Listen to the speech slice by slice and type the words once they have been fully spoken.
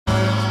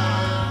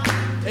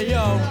Hey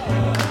yo,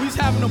 we was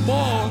having a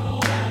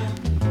ball,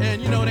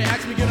 and you know they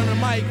asked me to get on the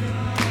mic,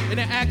 and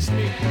they asked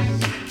me,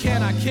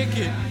 can I kick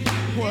it?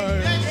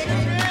 Word.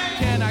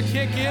 Can I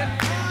kick it?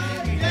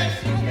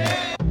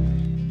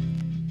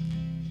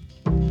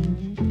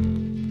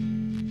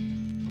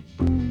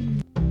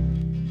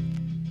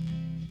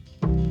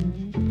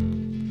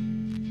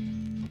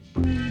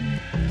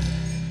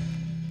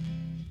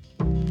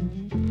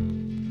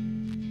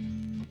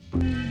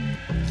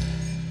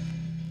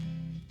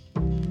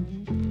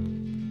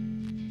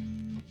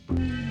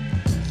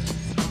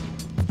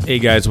 Hey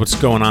guys, what's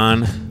going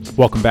on?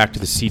 Welcome back to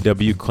the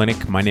CW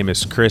Clinic. My name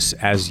is Chris,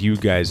 as you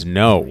guys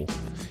know.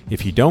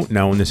 If you don't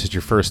know and this is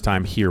your first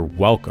time here,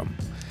 welcome.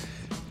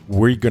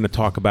 We're going to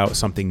talk about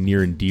something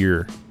near and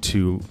dear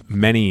to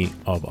many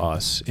of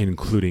us,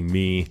 including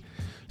me,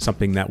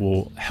 something that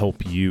will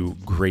help you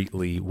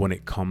greatly when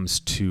it comes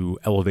to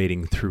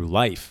elevating through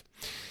life.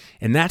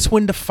 And that's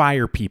when to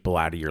fire people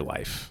out of your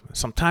life.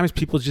 Sometimes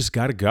people just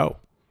got to go,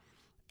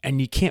 and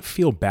you can't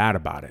feel bad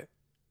about it.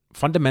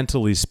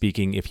 Fundamentally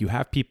speaking, if you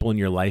have people in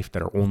your life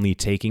that are only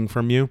taking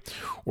from you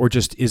or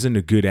just isn't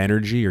a good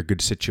energy or good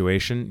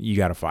situation, you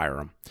got to fire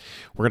them.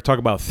 We're going to talk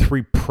about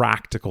 3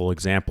 practical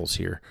examples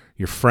here: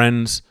 your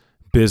friends,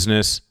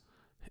 business,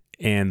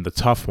 and the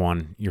tough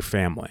one, your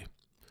family.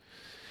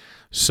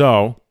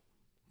 So,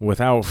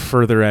 without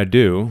further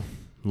ado,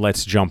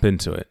 let's jump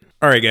into it.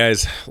 All right,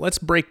 guys, let's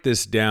break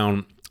this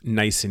down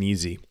nice and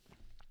easy.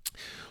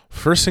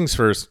 First things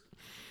first,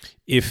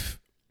 if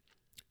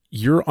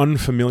you're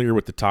unfamiliar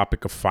with the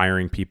topic of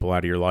firing people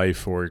out of your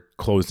life or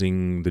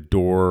closing the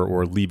door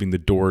or leaving the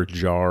door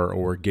ajar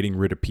or getting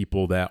rid of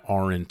people that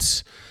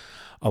aren't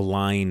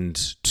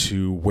aligned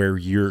to where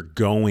you're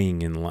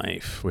going in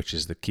life, which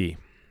is the key,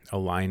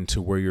 aligned to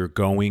where you're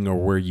going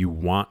or where you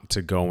want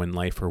to go in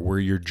life or where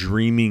you're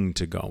dreaming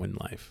to go in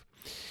life.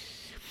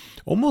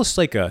 Almost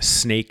like a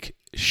snake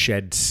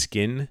shed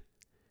skin,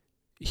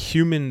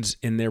 humans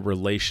in their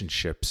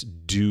relationships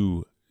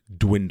do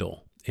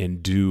dwindle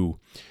and do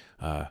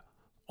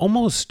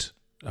almost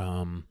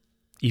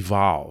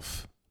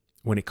evolve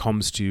when it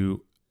comes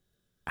to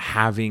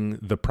having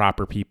the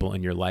proper people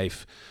in your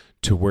life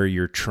to where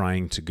you're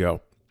trying to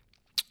go.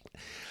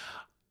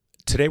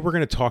 Today, we're going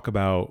to talk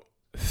about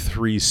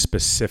 3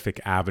 specific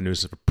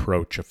avenues of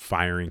approach of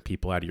firing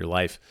people out of your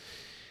life.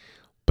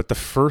 But the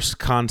first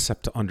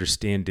concept to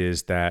understand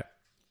is that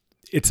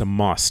it's a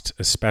must,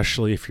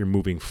 especially if you're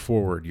moving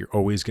forward. You're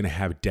always going to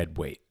have dead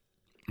weight.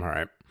 All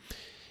right.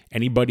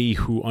 Anybody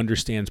who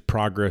understands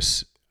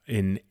progress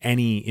in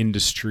any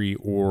industry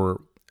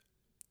or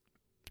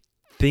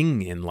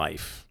thing in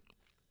life,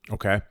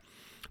 okay,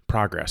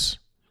 progress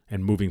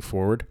and moving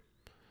forward,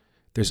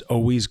 there's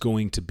always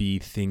going to be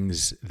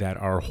things that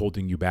are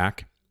holding you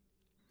back.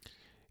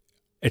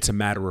 It's a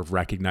matter of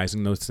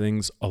recognizing those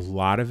things. A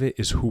lot of it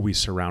is who we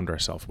surround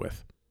ourselves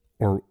with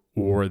or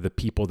the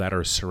people that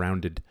are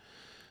surrounded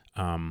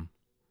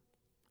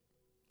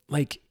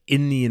like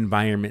in the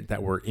environment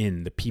that we're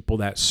in, the people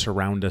that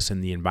surround us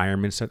in the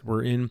environments that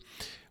we're in,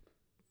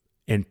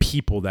 and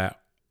people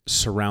that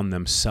surround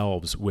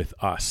themselves with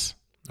us,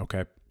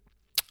 okay?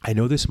 I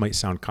know this might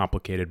sound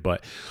complicated,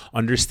 but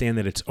understand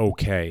that it's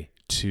okay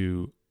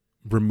to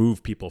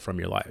remove people from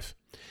your life.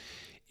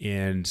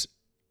 And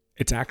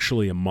it's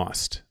actually a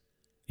must.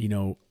 You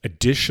know,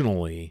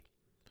 additionally,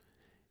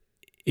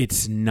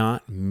 it's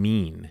not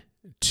mean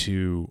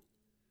to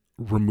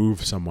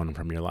remove someone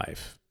from your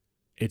life.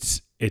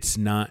 It's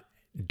not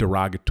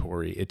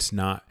derogatory. It's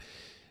not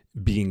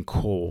being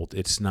cold.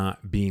 It's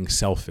not being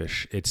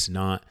selfish. It's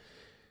not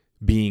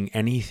being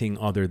anything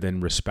other than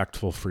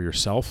respectful for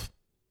yourself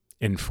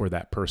and for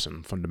that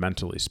person,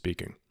 fundamentally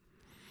speaking.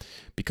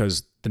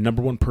 Because the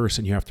number one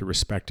person you have to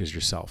respect is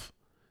yourself.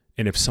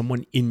 And if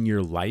someone in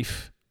your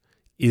life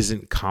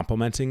isn't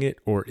complimenting it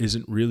or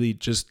isn't really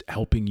just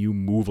helping you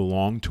move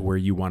along to where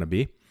you want to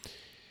be,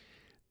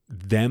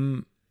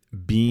 them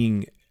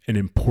being an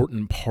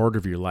important part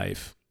of your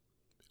life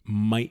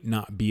might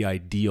not be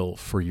ideal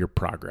for your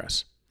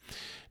progress.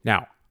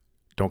 Now,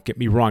 don't get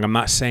me wrong. I'm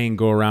not saying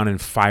go around and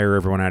fire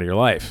everyone out of your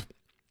life.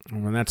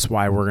 And that's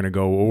why we're going to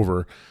go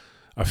over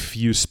a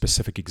few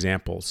specific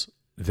examples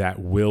that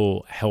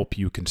will help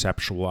you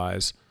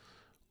conceptualize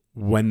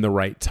when the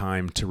right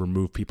time to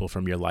remove people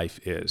from your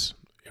life is.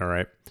 All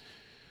right.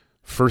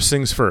 First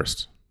things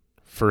first.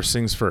 We're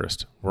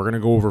going to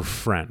go over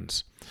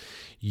friends.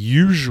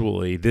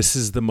 Usually, this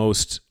is the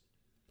most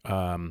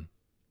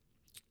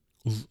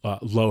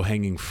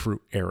low-hanging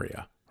fruit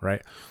area,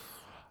 right?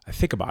 I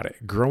think about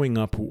it. Growing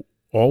up,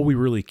 all we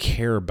really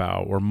care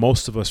about, or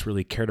most of us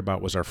really cared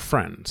about, was our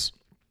friends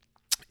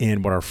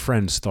and what our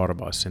friends thought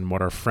of us and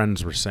what our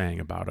friends were saying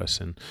about us.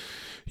 And,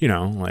 you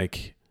know,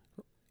 like,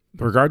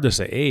 regardless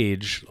of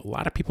age, a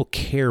lot of people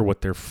care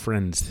what their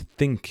friends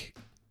think.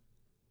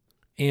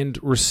 And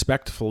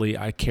respectfully,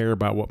 I care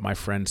about what my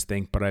friends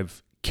think, but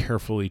I've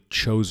carefully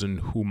chosen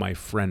who my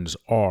friends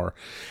are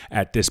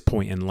at this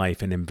point in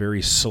life and am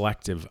very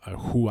selective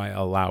of who I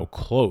allow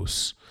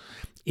close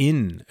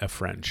in a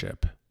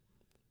friendship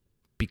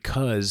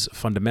because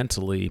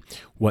fundamentally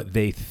what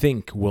they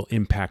think will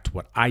impact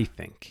what I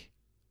think.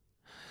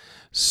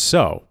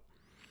 So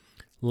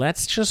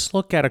let's just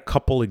look at a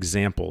couple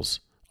examples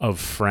of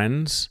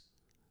friends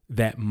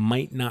that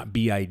might not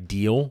be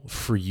ideal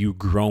for you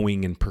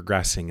growing and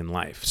progressing in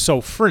life.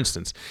 So for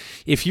instance,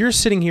 if you're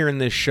sitting here in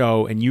this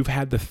show and you've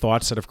had the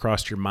thoughts that have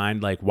crossed your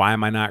mind, like, why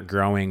am I not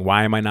growing?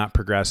 Why am I not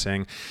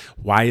progressing?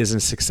 Why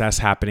isn't success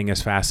happening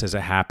as fast as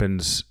it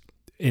happens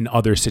in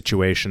other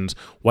situations?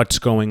 What's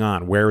going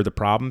on? Where are the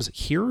problems?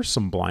 Here are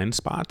some blind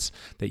spots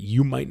that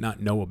you might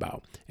not know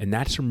about. And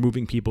that's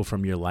removing people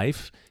from your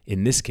life,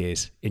 in this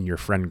case, in your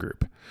friend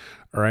group.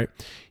 All right.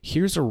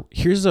 Here's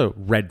a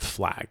red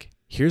flag.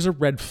 Here's a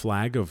red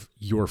flag of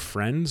your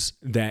friends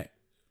that,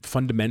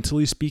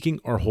 fundamentally speaking,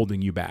 are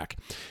holding you back.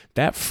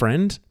 That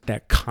friend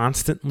that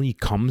constantly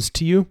comes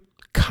to you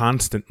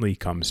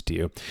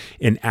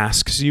and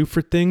asks you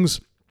for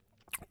things,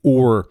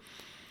 or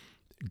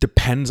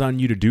depends on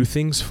you to do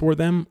things for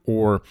them,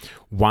 or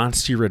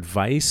wants your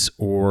advice,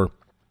 or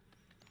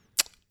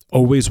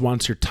always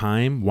wants your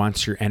time,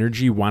 wants your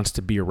energy, wants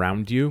to be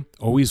around you,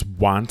 always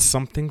wants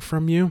something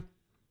from you.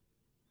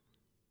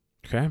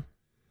 Okay?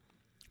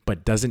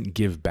 But doesn't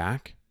give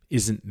back,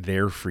 isn't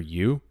there for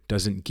you,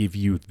 doesn't give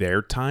you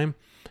their time,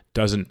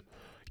 doesn't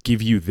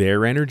give you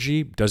their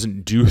energy,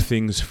 doesn't do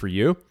things for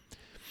you.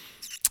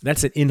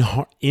 That's an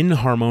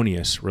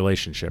inharmonious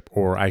relationship,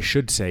 or I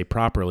should say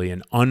properly,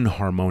 an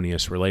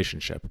unharmonious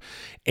relationship.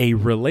 A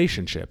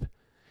relationship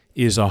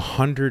is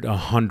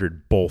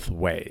 100 both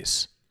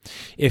ways.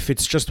 If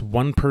it's just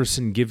one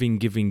person giving,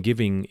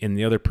 and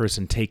the other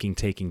person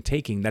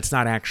taking, that's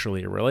not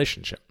actually a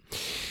relationship.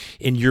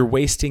 And you're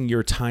wasting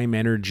your time,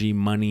 energy,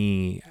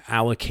 money,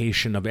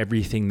 allocation of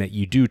everything that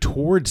you do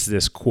towards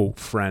this, quote,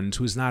 friend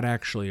who's not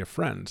actually a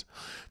friend.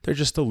 They're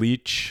just a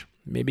leech,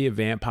 maybe a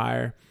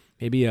vampire,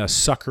 maybe a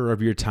sucker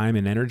of your time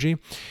and energy.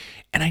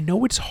 And I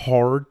know it's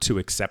hard to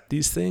accept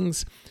these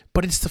things,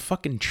 but it's the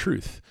fucking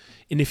truth.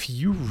 And if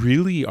you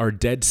really are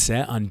dead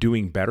set on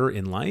doing better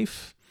in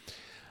life,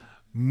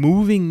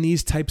 moving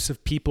these types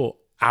of people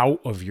out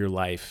of your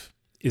life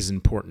is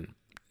important.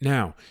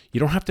 Now, you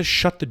don't have to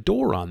shut the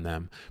door on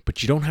them,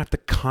 but you don't have to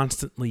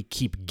constantly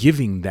keep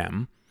giving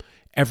them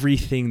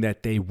everything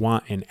that they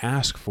want and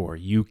ask for.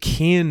 You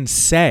can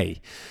say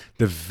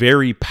the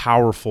very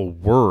powerful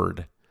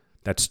word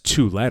that's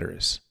 2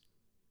 letters,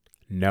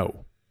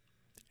 no,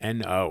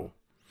 N-O,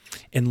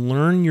 and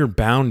learn your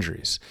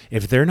boundaries.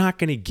 If they're not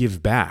going to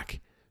give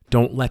back,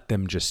 don't let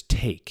them just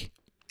take.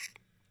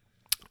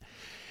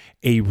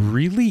 A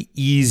really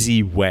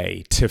easy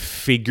way to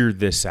figure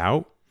this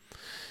out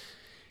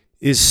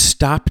is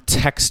stop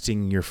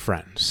texting your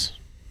friends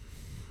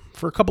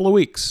for a couple of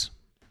weeks.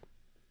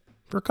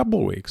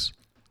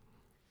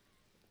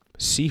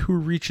 See who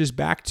reaches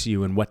back to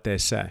you and what they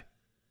say.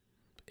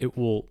 It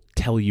will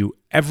tell you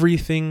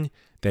everything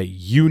that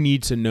you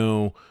need to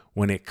know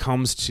when it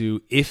comes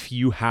to if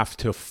you have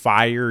to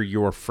fire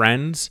your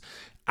friends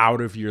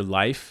out of your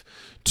life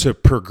to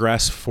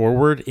progress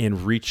forward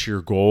and reach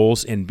your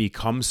goals and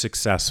become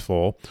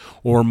successful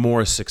or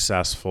more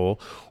successful,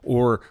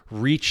 or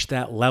reach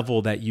that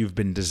level that you've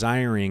been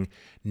desiring,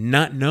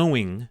 not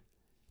knowing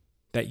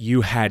that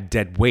you had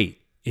dead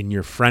weight in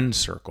your friend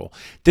circle.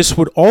 This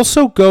would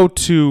also go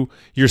to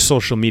your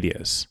social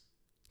medias.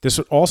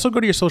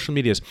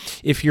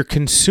 If you're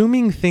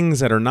consuming things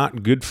that are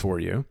not good for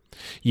you,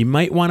 you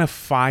might want to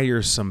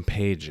fire some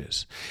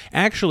pages.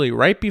 Actually,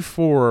 right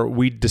before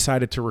we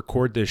decided to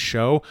record this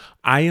show,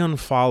 I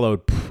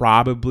unfollowed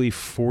probably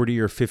 40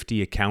 or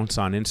 50 accounts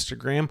on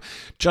Instagram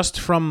just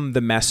from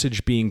the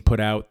message being put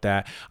out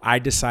that I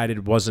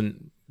decided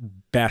wasn't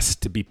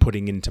best to be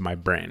putting into my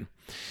brain.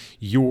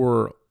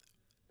 Your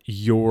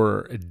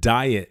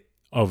diet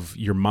of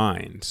your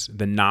mind,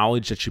 the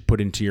knowledge that you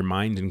put into your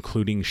mind,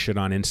 including shit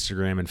on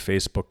Instagram and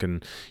Facebook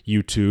and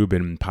YouTube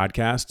and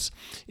podcasts,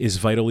 is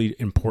vitally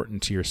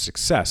important to your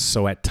success.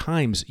 So at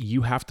times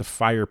you have to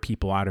fire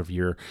people out of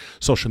your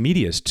social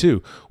medias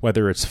too,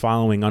 whether it's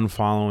following,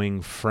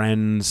 unfollowing,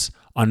 friends,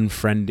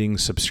 unfriending,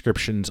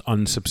 subscriptions,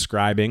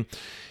 unsubscribing.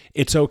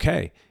 It's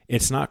okay.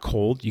 It's not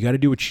cold. You got to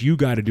do what you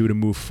got to do to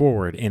move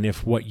forward. And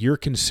if what you're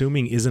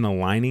consuming isn't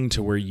aligning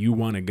to where you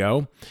want to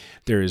go,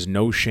 there is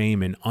no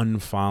shame in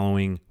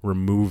unfollowing,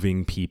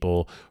 removing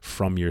people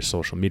from your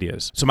social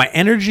medias. So my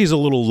energy is a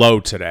little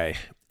low today,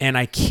 and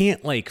I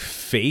can't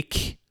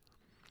fake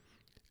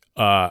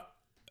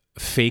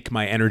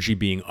my energy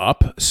being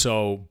up.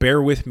 So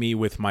bear with me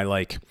with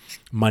my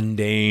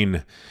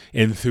mundane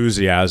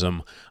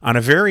enthusiasm on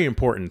a very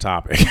important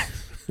topic.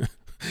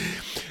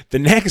 The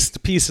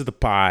next piece of the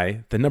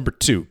pie, the number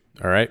 2,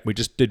 all right? We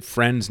just did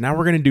friends. Now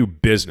we're going to do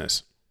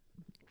business.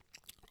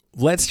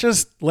 Let's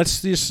just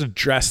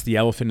address the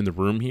elephant in the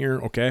room here,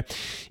 okay?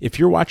 If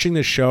you're watching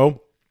this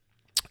show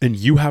and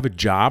you have a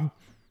job,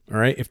 all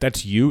right? If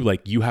that's you,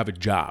 you have a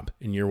job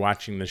and you're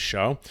watching this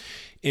show,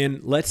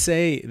 and let's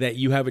say that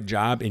you have a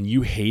job and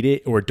you hate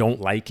it or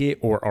don't like it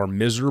or are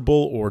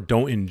miserable or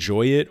don't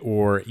enjoy it,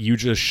 or you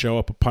just show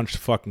up and punch the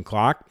fucking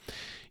clock,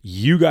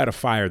 you got to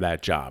fire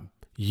that job.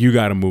 you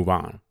got to move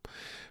on.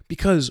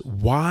 Because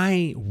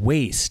why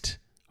waste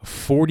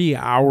 40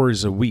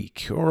 hours a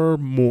week or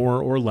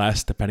more or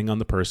less, depending on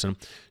the person,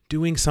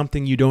 doing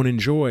something you don't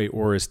enjoy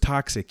or is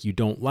toxic, you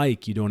don't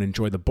like, you don't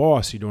enjoy the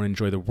boss, you don't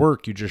enjoy the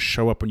work, you just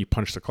show up when you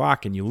punch the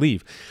clock and you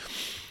leave?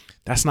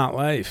 That's not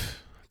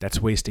life.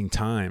 That's wasting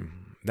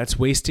time. That's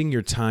wasting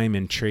your time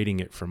and trading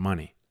it for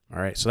money.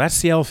 All right, so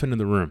that's the elephant in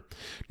the room.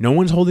 No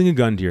one's holding a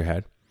gun to your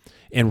head.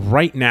 And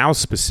right now,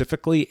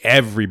 specifically,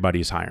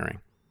 everybody's hiring.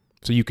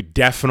 So you could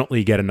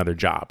definitely get another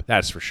job.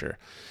 That's for sure.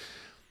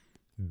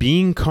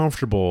 Being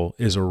comfortable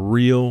is a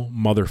real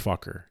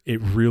motherfucker. It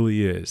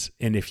really is.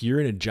 And if you're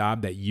in a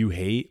job that you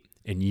hate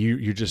and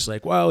you're just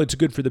like, well, it's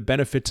good for the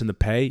benefits and the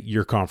pay,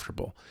 you're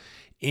comfortable.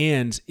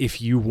 And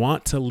if you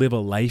want to live a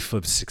life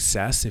of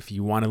success, if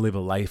you want to live a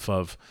life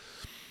of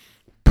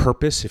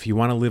purpose, if you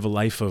want to live a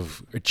life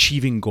of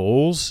achieving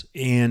goals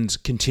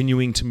and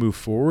continuing to move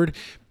forward,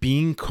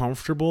 being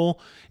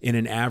comfortable in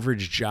an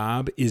average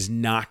job is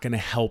not going to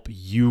help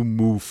you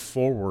move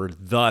forward,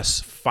 thus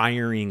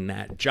firing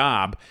that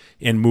job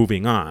and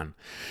moving on.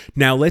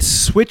 Now, let's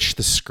switch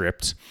the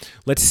script.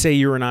 Let's say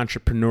you're an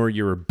entrepreneur,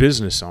 you're a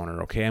business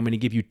owner, okay? I'm going to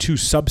give you two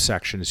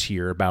subsections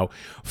here about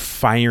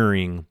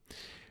firing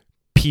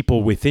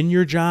people within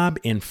your job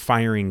and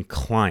firing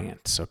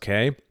clients,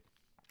 okay?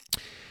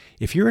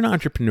 If you're an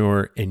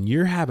entrepreneur and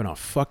you're having a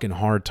fucking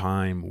hard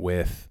time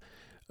with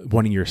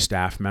one of your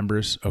staff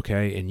members,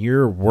 okay, and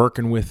you're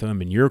working with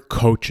them and you're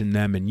coaching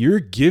them and you're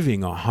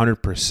giving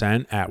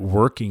 100% at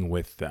working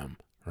with them,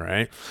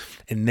 right?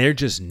 And they're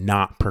just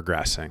not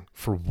progressing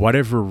for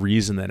whatever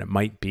reason that it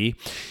might be.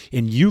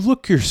 And you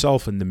look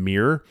yourself in the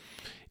mirror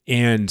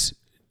and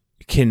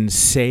can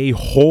say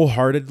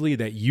wholeheartedly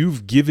that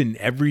you've given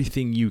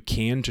everything you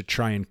can to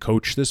try and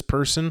coach this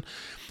person,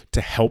 to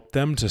help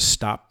them to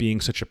stop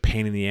being such a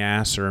pain in the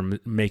ass or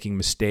making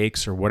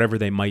mistakes or whatever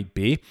they might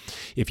be.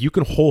 If you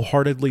can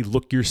wholeheartedly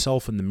look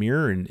yourself in the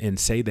mirror and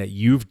say that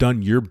you've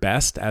done your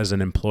best as an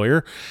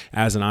employer,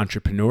 as an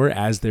entrepreneur,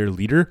 as their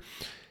leader,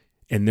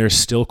 and they're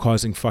still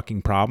causing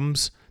fucking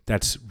problems,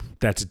 that's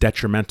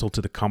detrimental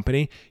to the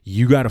company,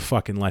 you got to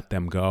fucking let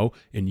them go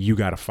and you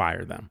got to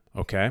fire them,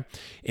 okay?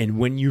 And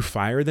when you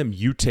fire them,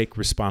 you take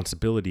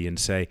responsibility and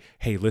say,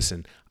 hey,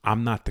 listen,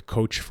 I'm not the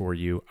coach for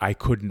you. I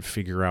couldn't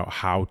figure out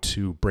how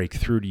to break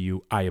through to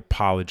you. I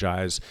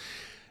apologize.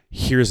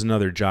 Here's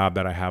another job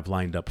that I have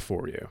lined up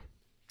for you.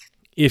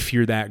 If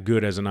you're that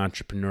good as an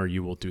entrepreneur,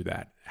 you will do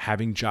that.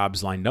 Having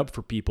jobs lined up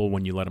for people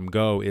when you let them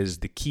go is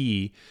the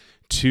key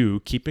to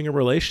keeping a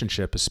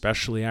relationship,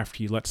 especially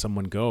after you let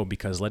someone go,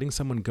 because letting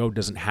someone go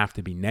doesn't have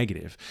to be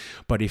negative.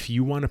 But if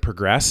you want to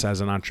progress as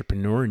an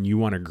entrepreneur and you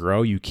want to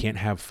grow, you can't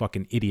have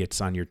fucking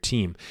idiots on your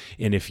team.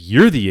 And if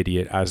you're the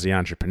idiot as the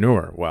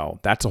entrepreneur,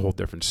 well, that's a whole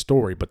different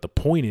story. But the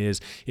point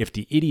is, if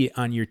the idiot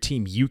on your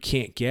team you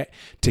can't get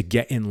to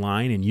get in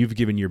line and you've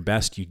given your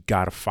best, you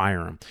got to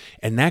fire them.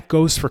 And that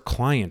goes for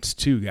clients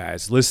too,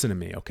 guys. Listen to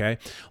me, okay?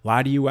 A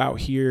lot of you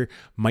out here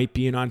might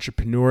be an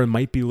entrepreneur,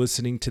 might be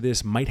listening to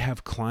this, might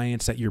have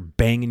clients that you're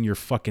banging your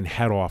fucking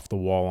head off the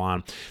wall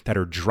on, that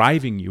are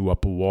driving you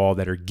up a wall,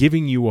 that are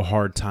giving you a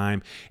hard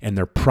time, and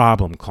they're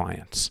problem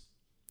clients,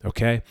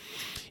 okay?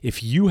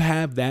 If you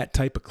have that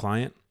type of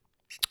client,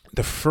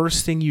 the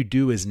first thing you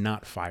do is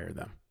not fire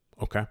them,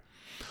 okay?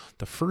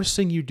 The first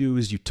thing you do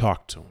is you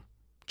talk to them.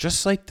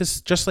 Just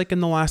like in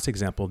the last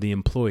example, the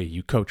employee,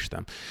 you coach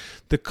them.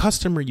 The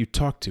customer you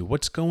talk to,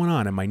 what's going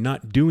on? Am I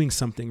not doing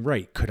something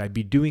right? Could I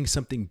be doing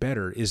something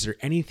better? Is there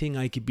anything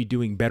I could be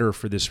doing better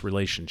for this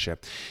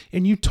relationship?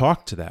 And you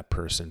talk to that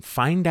person.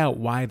 Find out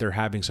why they're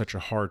having such a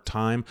hard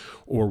time,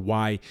 or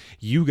why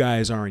you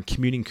guys aren't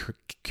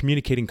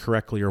communicating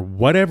correctly, or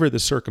whatever the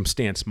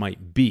circumstance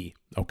might be,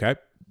 okay?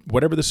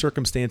 Whatever the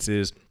circumstance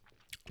is,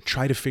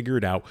 try to figure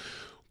it out.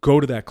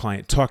 Go to that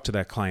client, talk to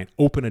that client,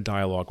 open a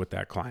dialogue with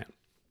that client.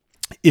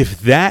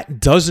 If that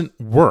doesn't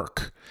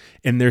work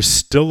and there's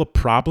still a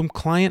problem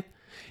client,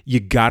 you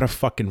gotta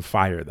fucking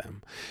fire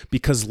them.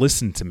 Because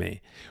listen to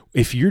me,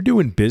 if you're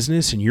doing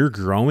business and you're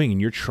growing and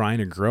you're trying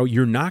to grow,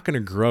 you're not going to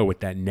grow with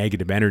that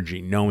negative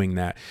energy, knowing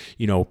that,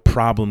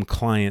 problem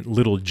client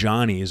little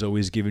Johnny is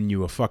always giving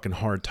you a fucking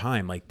hard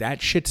time. Like, that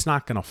shit's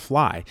not going to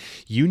fly.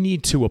 You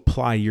need to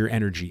apply your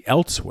energy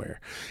elsewhere.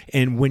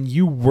 And when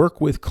you work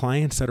with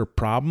clients that are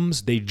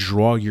problems, they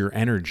draw your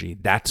energy.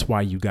 That's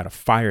why you got to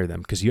fire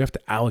them, because you have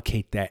to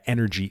allocate that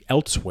energy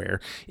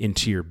elsewhere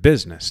into your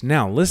business.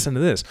 Now, listen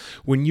to this.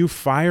 When you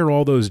fire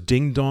all those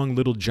ding-dong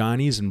little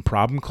Johnnies and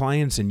problem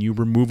clients and you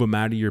remove them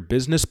out of your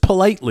business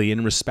politely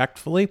and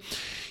respectfully,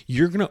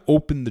 you're going to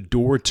open the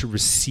door to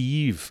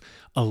receive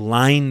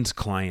aligned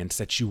clients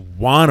that you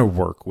want to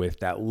work with,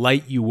 that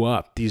light you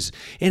up.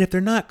 And if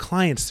they're not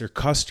clients, they're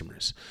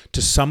customers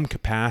to some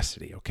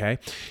capacity, okay?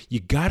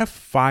 You got to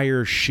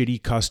fire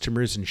shitty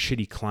customers and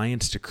shitty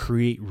clients to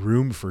create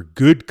room for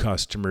good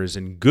customers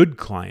and good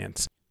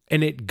clients.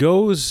 And it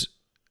goes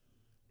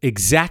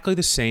exactly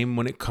the same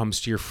when it comes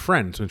to your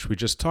friends, which we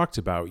just talked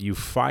about. You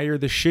fire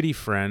the shitty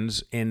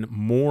friends and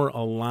more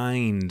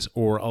aligned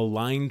or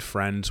aligned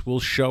friends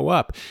will show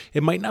up.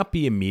 It might not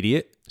be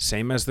immediate.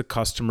 same as the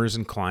customers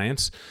and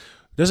clients.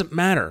 Doesn't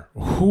matter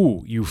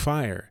who you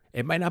fire.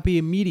 It might not be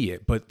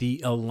immediate, but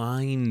the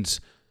aligned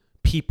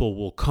people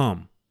will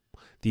come.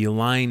 The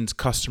aligned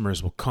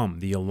customers will come.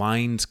 The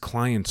aligned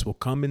clients will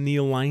come, and the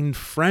aligned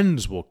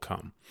friends will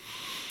come.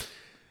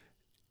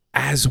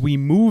 As we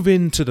move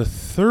into the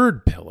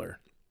third pillar,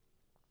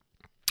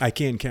 I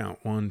can't count.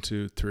 1,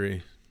 2,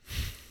 3.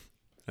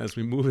 As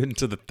we move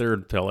into the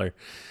third pillar,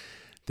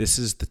 this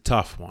is the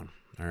tough one.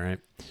 All right.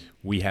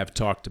 We have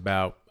talked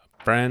about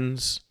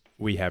friends.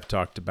 We have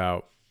talked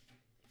about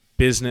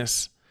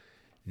business.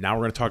 Now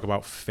we're going to talk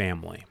about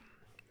family.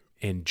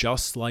 And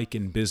just like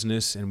in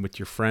business and with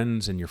your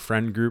friends and your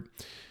friend group,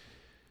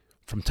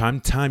 from time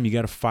to time, you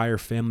got to fire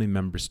family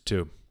members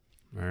too.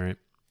 All right.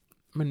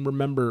 I mean,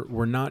 remember,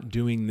 we're not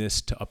doing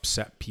this to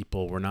upset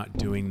people. We're not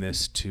doing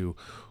this to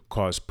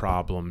cause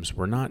problems.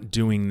 We're not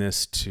doing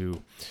this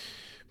to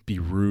be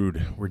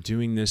rude. We're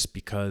doing this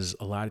because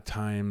a lot of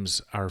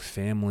times our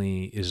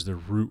family is the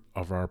root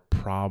of our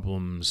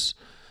problems,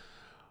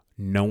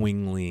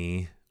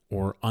 knowingly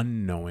or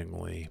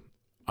unknowingly.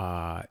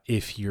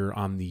 If you're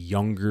on the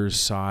younger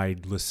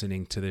side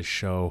listening to this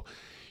show,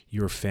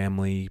 your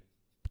family,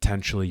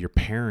 potentially your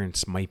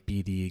parents, might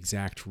be the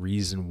exact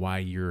reason why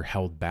you're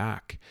held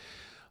back.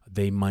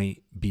 They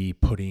might be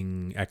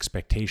putting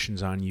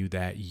expectations on you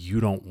that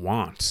you don't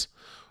want.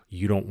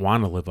 You don't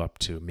want to live up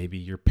to. Maybe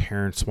your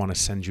parents want to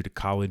send you to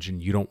college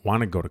and you don't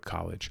want to go to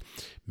college.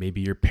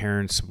 Maybe your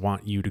parents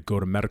want you to go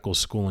to medical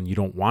school and you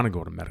don't want to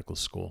go to medical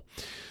school.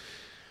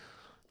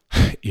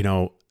 You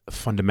know,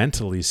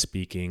 fundamentally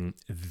speaking,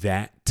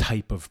 that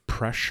type of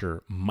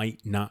pressure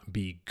might not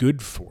be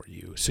good for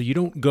you. So you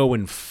don't go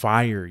and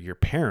fire your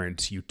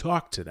parents, you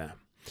talk to them.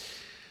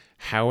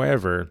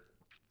 However,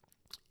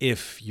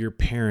 if your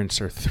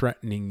parents are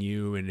threatening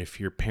you and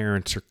if your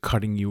parents are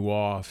cutting you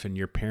off and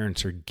your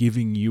parents are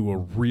giving you a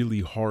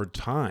really hard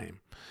time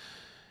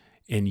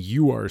and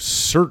you are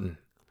certain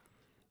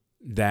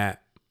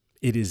that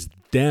it is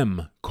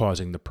them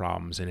causing the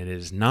problems and it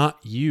is not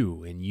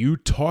you, and you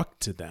talk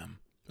to them,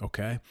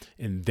 okay,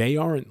 and they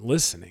aren't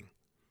listening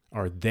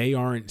or they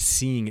aren't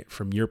seeing it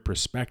from your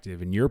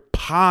perspective and you're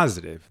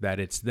positive that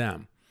it's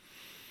them,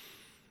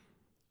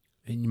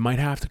 and you might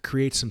have to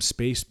create some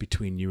space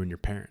between you and your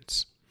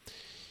parents.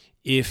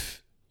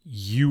 If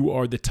you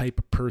are the type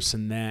of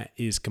person that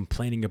is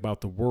complaining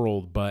about the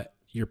world, but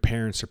your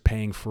parents are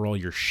paying for all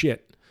your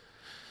shit,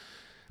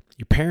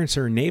 your parents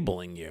are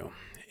enabling you,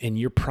 and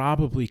you're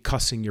probably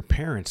cussing your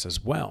parents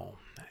as well.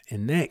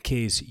 In that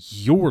case,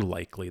 you're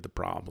likely the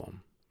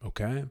problem,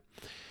 okay?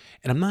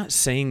 And I'm not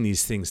saying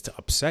these things to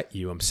upset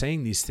you. I'm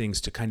saying these things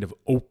to kind of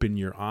open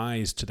your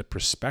eyes to the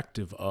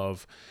perspective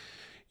of,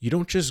 you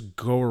don't just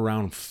go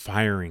around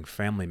firing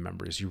family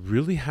members. You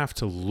really have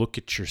to look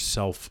at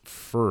yourself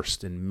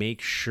first and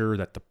make sure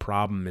that the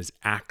problem is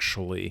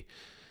actually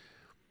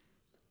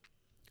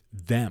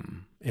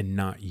them and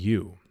not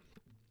you,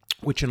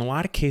 which in a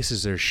lot of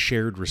cases there's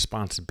shared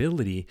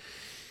responsibility.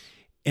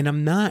 And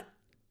I'm not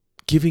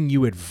giving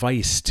you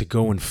advice to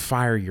go and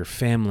fire your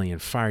family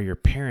and fire your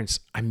parents.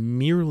 I'm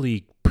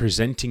merely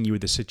presenting you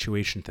with a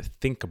situation to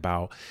think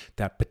about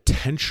that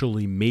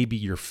potentially maybe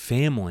your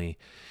family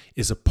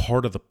is a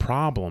part of the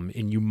problem,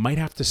 and you might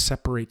have to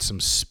separate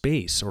some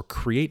space or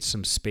create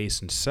some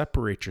space and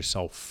separate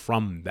yourself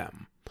from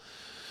them,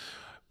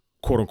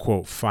 quote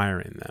unquote,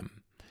 firing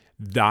them.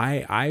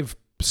 I've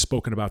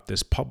spoken about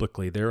this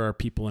publicly. There are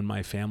people in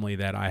my family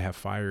that I have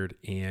fired,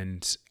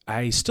 and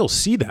I still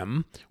see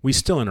them. We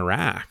still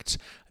interact.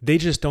 They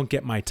just don't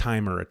get my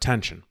time or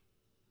attention.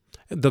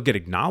 They'll get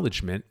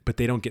acknowledgement, but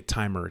they don't get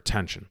time or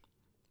attention.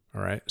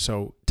 All right.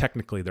 So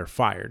technically they're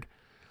fired,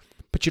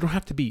 but you don't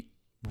have to be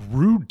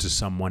rude to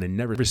someone and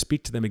never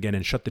speak to them again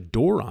and shut the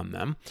door on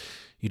them.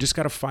 You just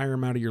got to fire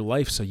them out of your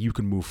life so you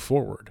can move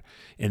forward.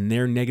 And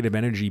their negative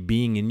energy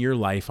being in your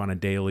life on a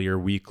daily or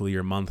weekly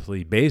or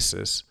monthly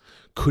basis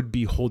could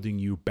be holding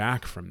you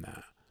back from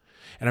that.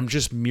 And I'm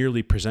just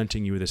merely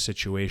presenting you with a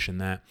situation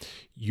that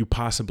you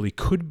possibly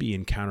could be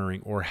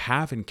encountering or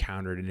have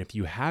encountered. And if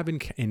you have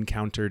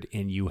encountered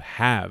and you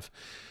have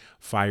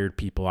fired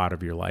people out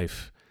of your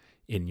life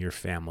in your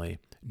family,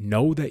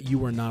 know that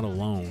you are not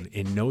alone,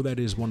 and know that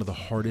is one of the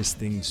hardest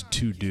things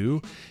to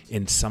do,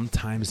 and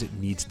sometimes it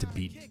needs to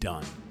be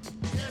done.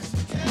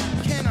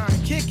 Can I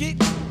kick it?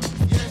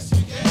 Yes,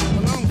 you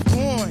can. Well, I'm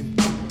born.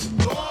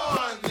 Go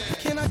on, then.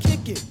 Can I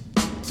kick it?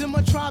 To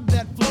my tribe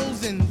that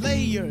flows in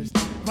layers.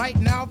 Right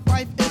now,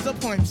 Fife is a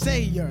point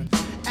sayer.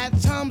 At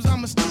times,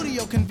 I'm a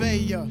studio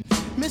conveyor.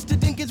 Mr.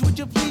 Dinkins, would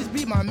you please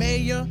be my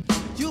mayor?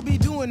 You'll be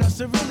doing us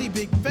a really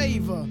big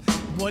favor.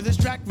 Boy, this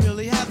track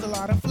really has a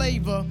lot of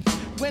flavor.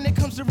 When it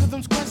comes to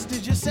rhythms, Quest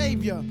is your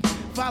savior.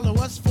 Follow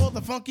us for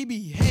the funky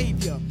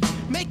behavior.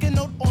 Make a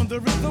note on the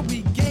rhythm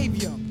we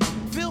gave you.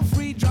 Feel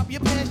free, drop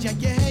your pants,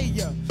 yank your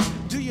hair.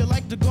 Do you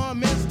like the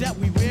garments that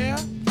we wear?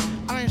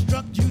 I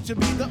instruct you to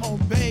be the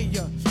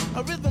obeyer.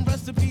 A rhythm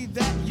recipe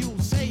that you